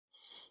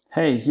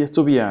Hey, here's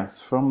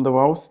Tobias from the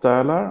Wow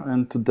Styler,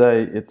 and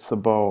today it's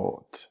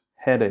about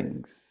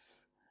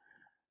headings,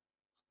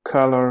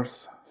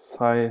 colors,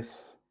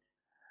 size,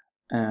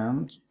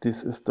 and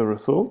this is the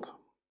result.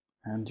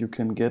 And you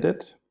can get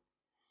it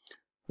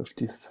with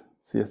this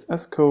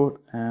CSS code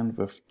and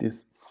with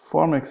this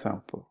form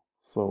example.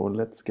 So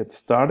let's get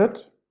started.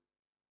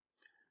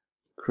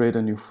 Create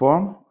a new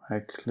form. I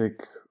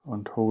click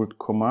and hold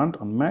Command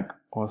on Mac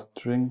or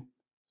string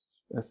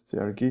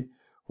strg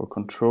or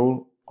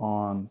Control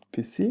on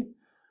PC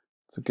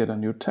to get a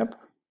new tab.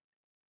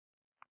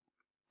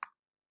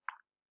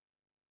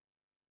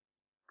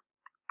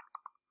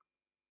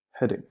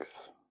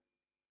 Headings.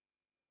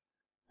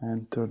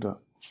 Enter the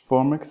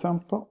form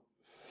example,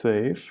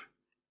 save,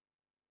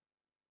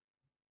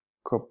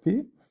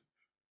 copy,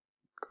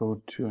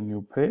 go to a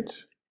new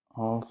page,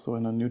 also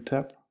in a new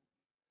tab,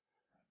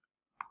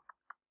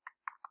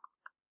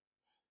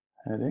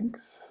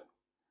 headings,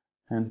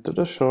 enter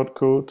the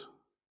shortcode,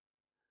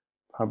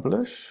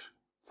 publish.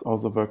 It's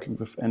also working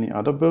with any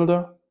other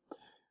builder.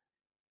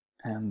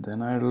 And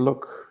then I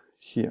look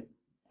here.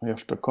 We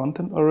have the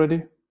content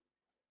already,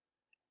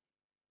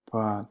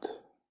 but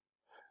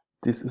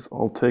this is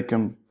all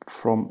taken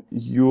from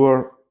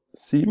your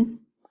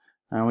theme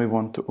and we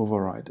want to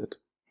override it.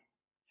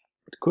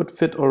 It could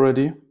fit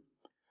already,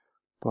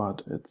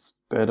 but it's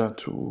better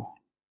to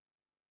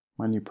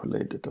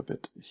manipulate it a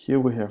bit. Here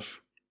we have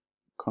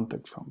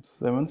contact from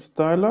 7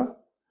 Styler.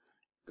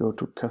 Go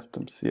to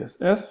custom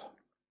CSS.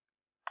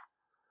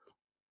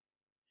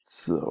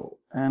 So,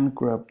 and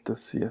grab the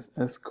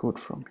CSS code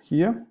from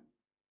here.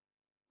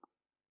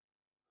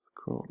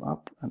 Scroll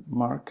up and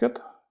mark it.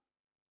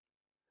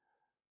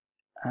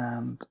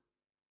 And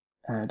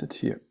add it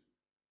here.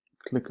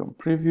 Click on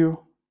preview.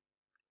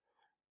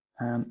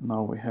 And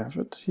now we have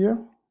it here.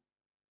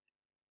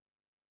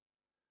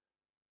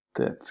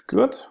 That's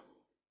good.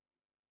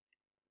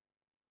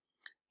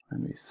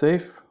 When we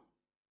save,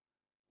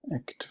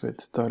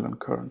 activate style on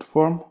current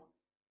form,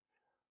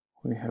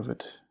 we have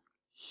it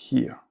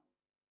here.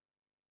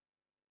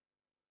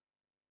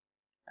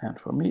 And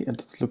for me,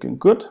 it's looking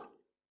good.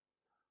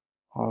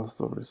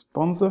 Also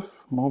responsive,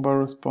 mobile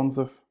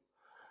responsive.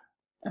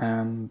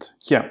 And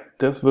yeah,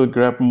 this will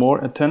grab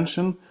more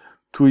attention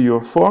to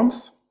your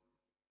forms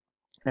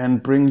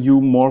and bring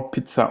you more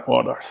pizza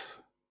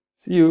orders.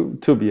 See you,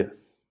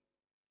 Tobias.